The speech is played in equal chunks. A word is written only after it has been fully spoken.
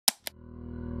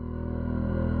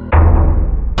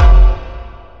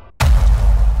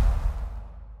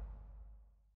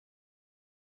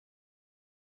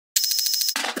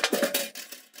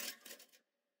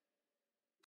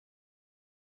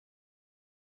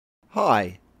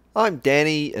Hi, I'm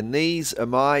Danny and these are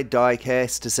my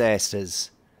Diecast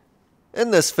Disasters.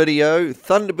 In this video,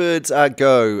 Thunderbirds are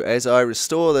go as I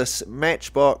restore this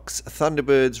Matchbox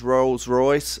Thunderbirds Rolls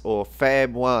Royce or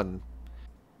Fab 1.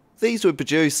 These were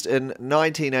produced in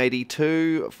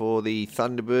 1982 for the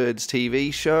Thunderbirds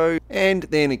TV show and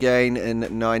then again in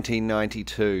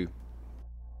 1992.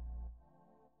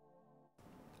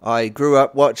 I grew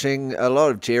up watching a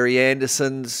lot of Jerry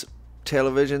Anderson's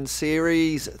television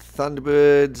series,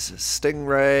 Thunderbirds,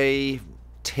 Stingray,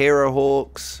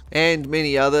 Terrorhawks, and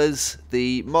many others.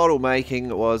 The model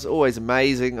making was always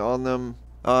amazing on them.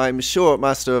 I'm sure it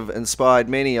must have inspired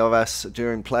many of us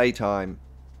during playtime.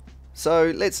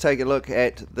 So let's take a look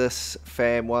at this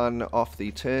Fab 1 off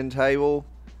the turntable.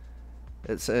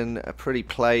 It's in a pretty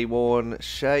play-worn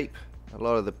shape. A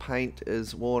lot of the paint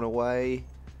is worn away.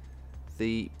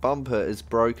 The bumper is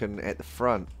broken at the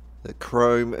front. The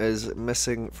chrome is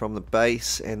missing from the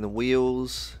base and the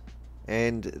wheels,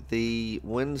 and the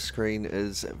windscreen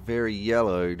is very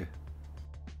yellowed.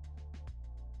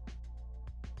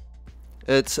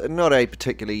 It's not a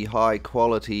particularly high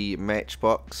quality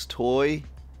Matchbox toy.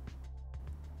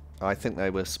 I think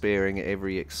they were sparing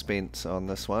every expense on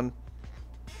this one.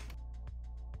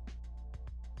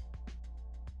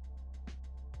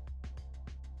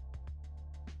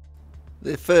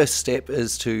 The first step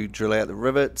is to drill out the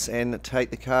rivets and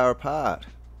take the car apart.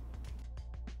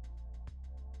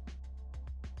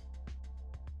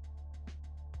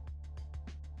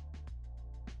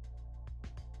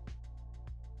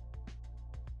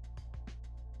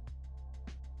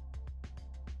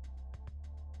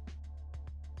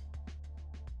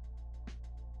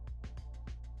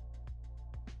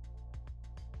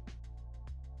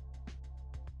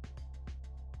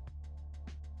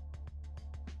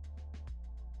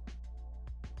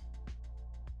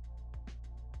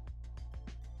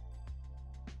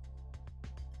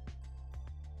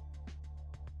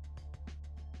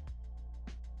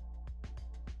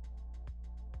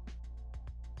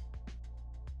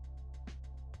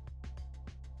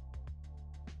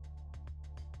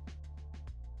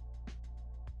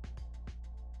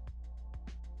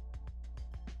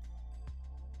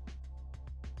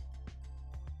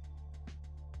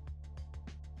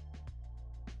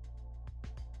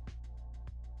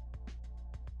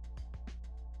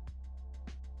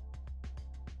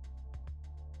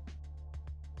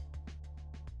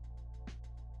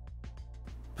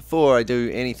 Before I do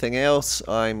anything else,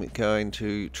 I'm going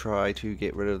to try to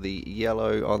get rid of the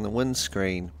yellow on the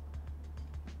windscreen.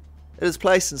 It is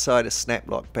placed inside a snap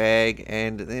lock bag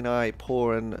and then I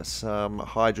pour in some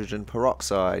hydrogen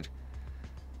peroxide.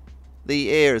 The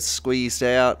air is squeezed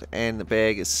out and the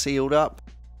bag is sealed up.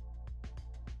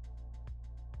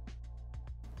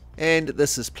 And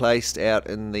this is placed out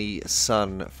in the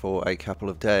sun for a couple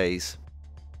of days.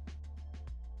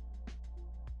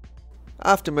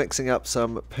 After mixing up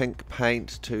some pink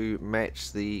paint to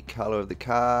match the colour of the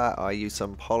car, I use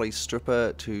some poly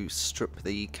stripper to strip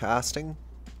the casting.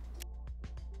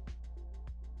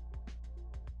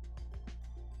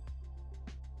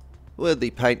 With the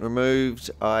paint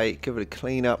removed, I give it a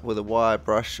clean up with a wire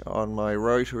brush on my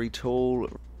rotary tool,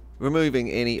 removing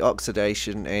any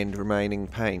oxidation and remaining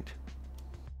paint.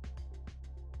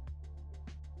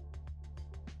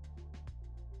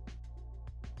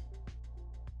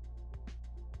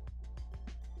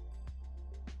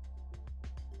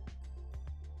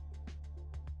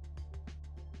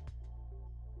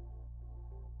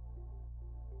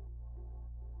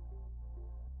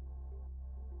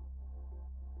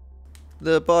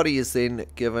 The body is then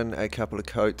given a couple of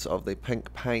coats of the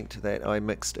pink paint that I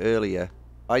mixed earlier.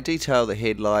 I detail the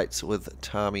headlights with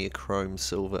Tamiya Chrome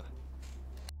Silver.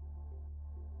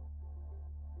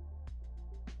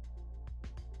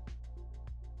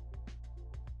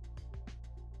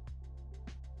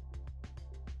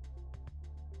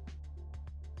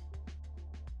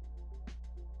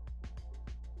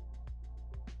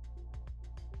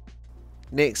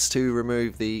 Next, to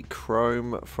remove the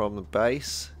chrome from the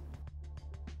base.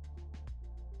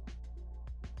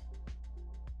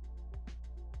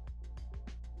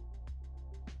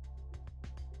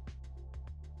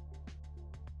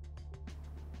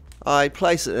 I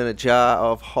place it in a jar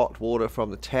of hot water from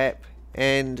the tap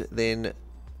and then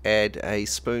add a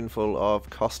spoonful of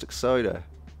caustic soda.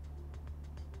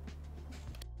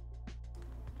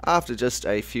 After just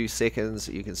a few seconds,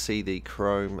 you can see the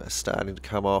chrome starting to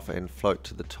come off and float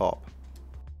to the top.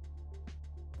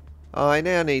 I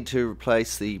now need to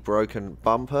replace the broken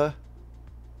bumper.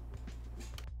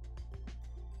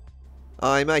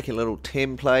 I make a little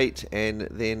template and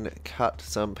then cut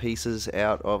some pieces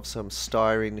out of some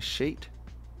styrene sheet.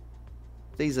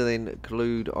 These are then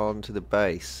glued onto the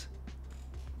base.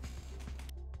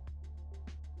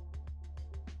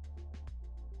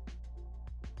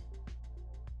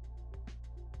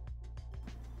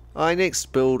 I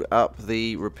next build up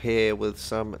the repair with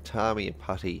some Tamiya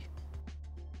putty.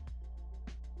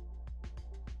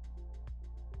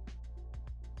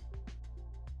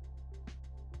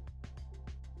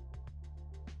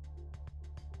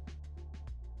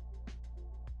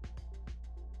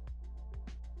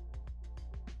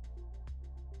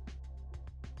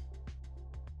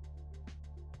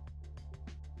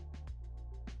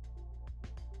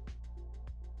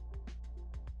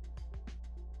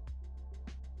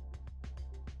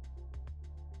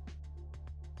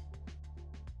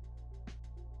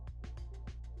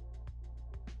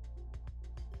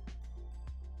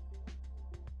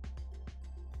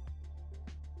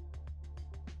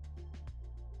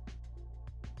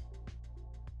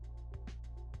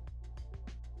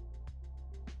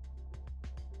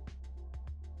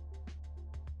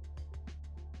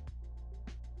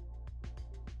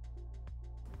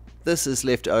 This is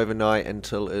left overnight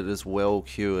until it is well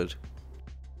cured.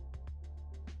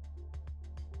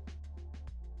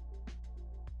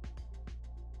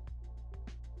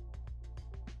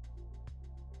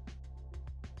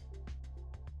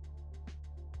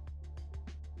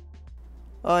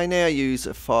 I now use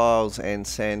files and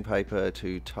sandpaper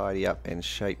to tidy up and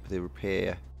shape the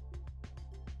repair.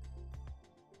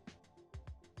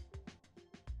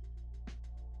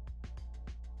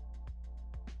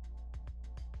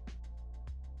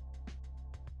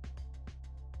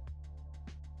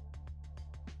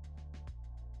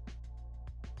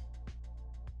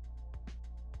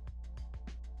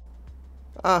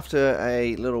 After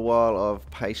a little while of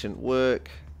patient work,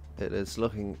 it is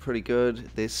looking pretty good.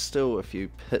 There's still a few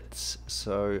pits,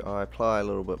 so I apply a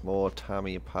little bit more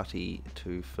Tamiya putty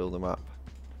to fill them up.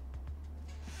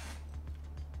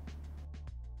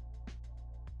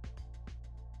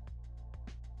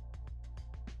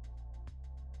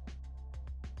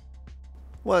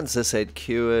 Once this had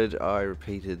cured, I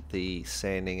repeated the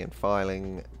sanding and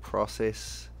filing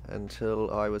process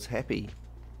until I was happy.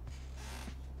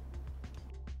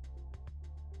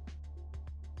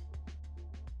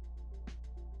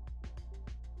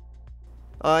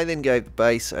 I then gave the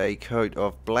base a coat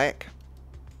of black.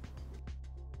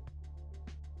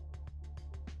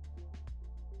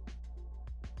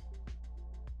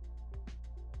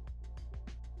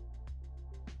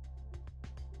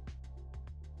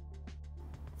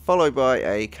 Followed by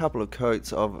a couple of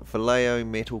coats of Vallejo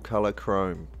metal colour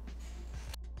chrome.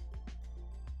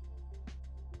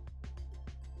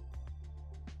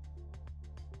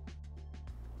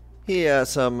 Here are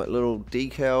some little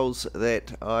decals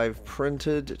that I've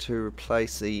printed to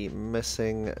replace the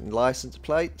missing license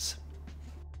plates.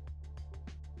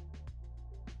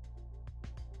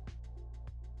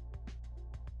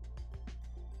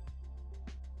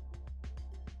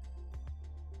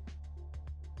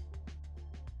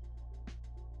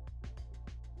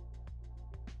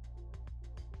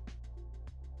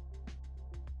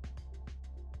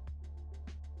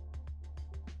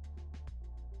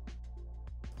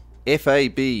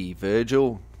 FAB,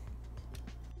 Virgil.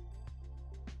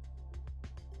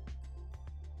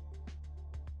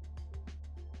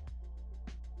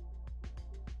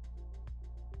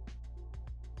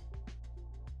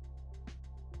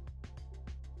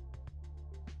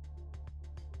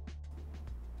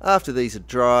 After these are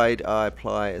dried, I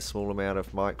apply a small amount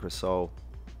of microsol.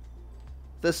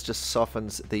 This just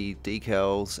softens the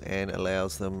decals and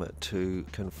allows them to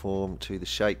conform to the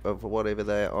shape of whatever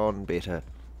they're on better.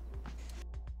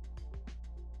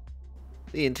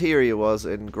 The interior was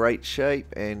in great shape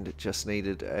and just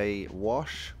needed a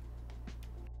wash.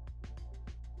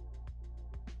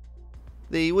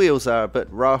 The wheels are a bit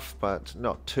rough, but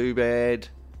not too bad.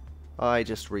 I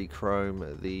just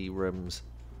re-chrome the rims.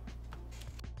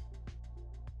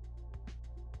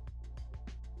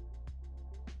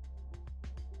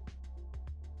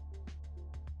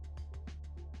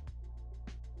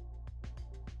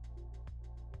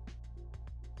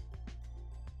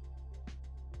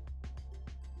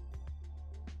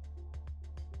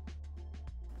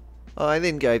 I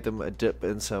then gave them a dip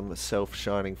in some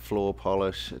self-shining floor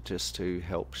polish just to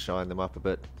help shine them up a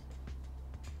bit.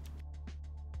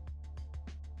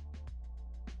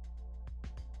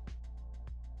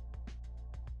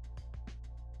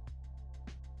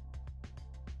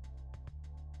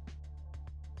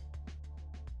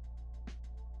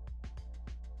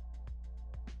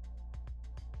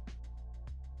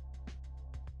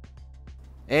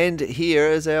 And here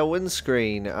is our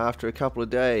windscreen after a couple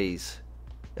of days.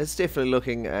 It's definitely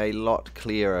looking a lot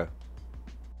clearer.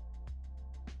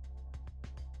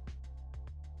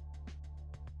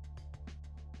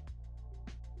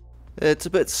 It's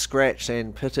a bit scratched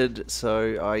and pitted,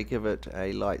 so I give it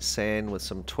a light sand with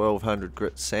some 1200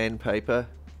 grit sandpaper.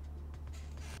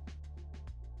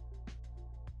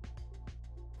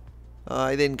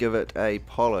 I then give it a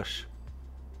polish.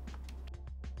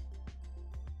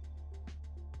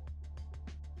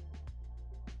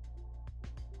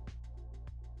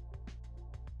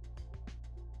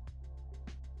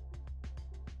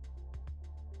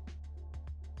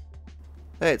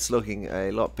 That's looking a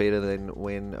lot better than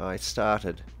when I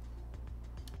started.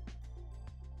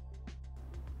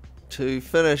 To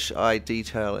finish, I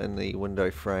detail in the window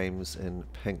frames in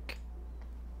pink.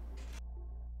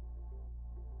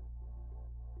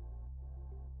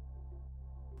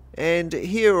 And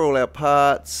here are all our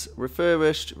parts,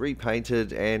 refurbished,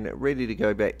 repainted and ready to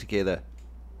go back together.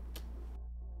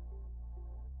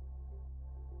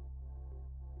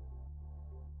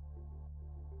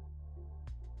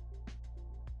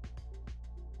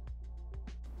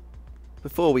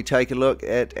 Before we take a look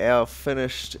at our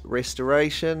finished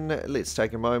restoration, let's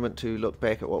take a moment to look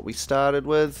back at what we started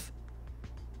with.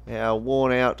 Our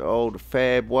worn out old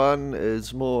Fab 1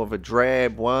 is more of a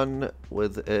drab one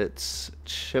with its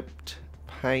chipped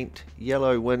paint,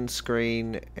 yellow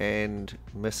windscreen and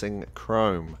missing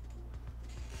chrome.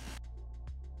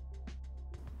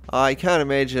 I can't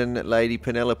imagine Lady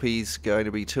Penelope's going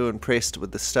to be too impressed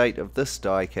with the state of this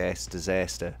diecast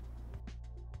disaster.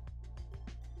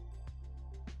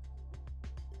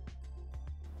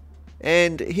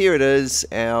 And here it is,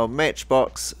 our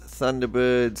Matchbox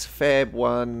Thunderbirds Fab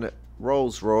 1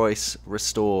 Rolls-Royce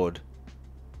restored.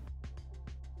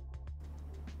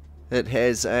 It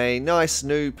has a nice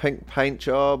new pink paint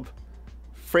job,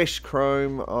 fresh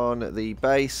chrome on the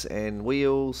base and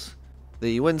wheels.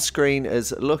 The windscreen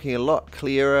is looking a lot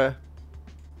clearer.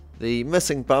 The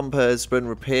missing bumper has been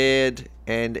repaired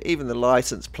and even the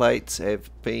license plates have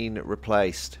been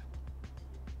replaced.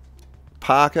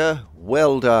 Parker,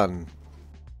 well done.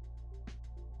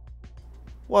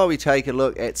 While we take a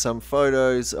look at some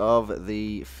photos of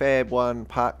the Fab 1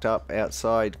 parked up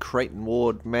outside Creighton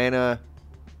Ward Manor,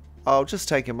 I'll just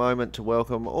take a moment to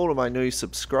welcome all of my new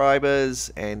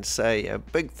subscribers and say a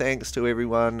big thanks to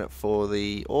everyone for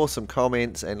the awesome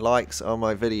comments and likes on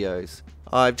my videos.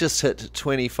 I've just hit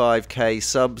 25k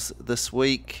subs this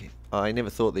week. I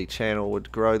never thought the channel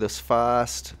would grow this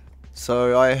fast.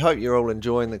 So I hope you're all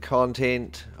enjoying the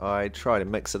content. I try to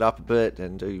mix it up a bit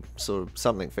and do sort of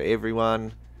something for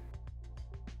everyone.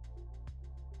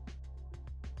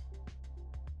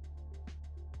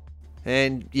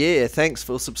 And yeah, thanks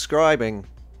for subscribing.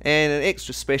 And an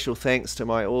extra special thanks to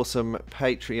my awesome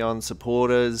Patreon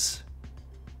supporters.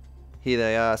 Here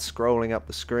they are scrolling up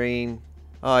the screen.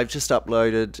 I've just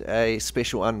uploaded a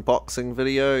special unboxing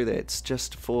video that's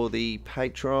just for the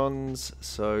patrons,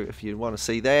 so if you want to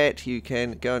see that you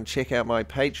can go and check out my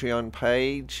Patreon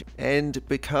page and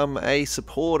become a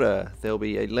supporter. There'll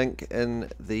be a link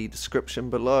in the description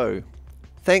below.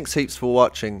 Thanks heaps for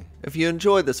watching. If you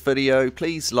enjoyed this video,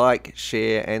 please like,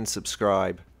 share and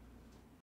subscribe.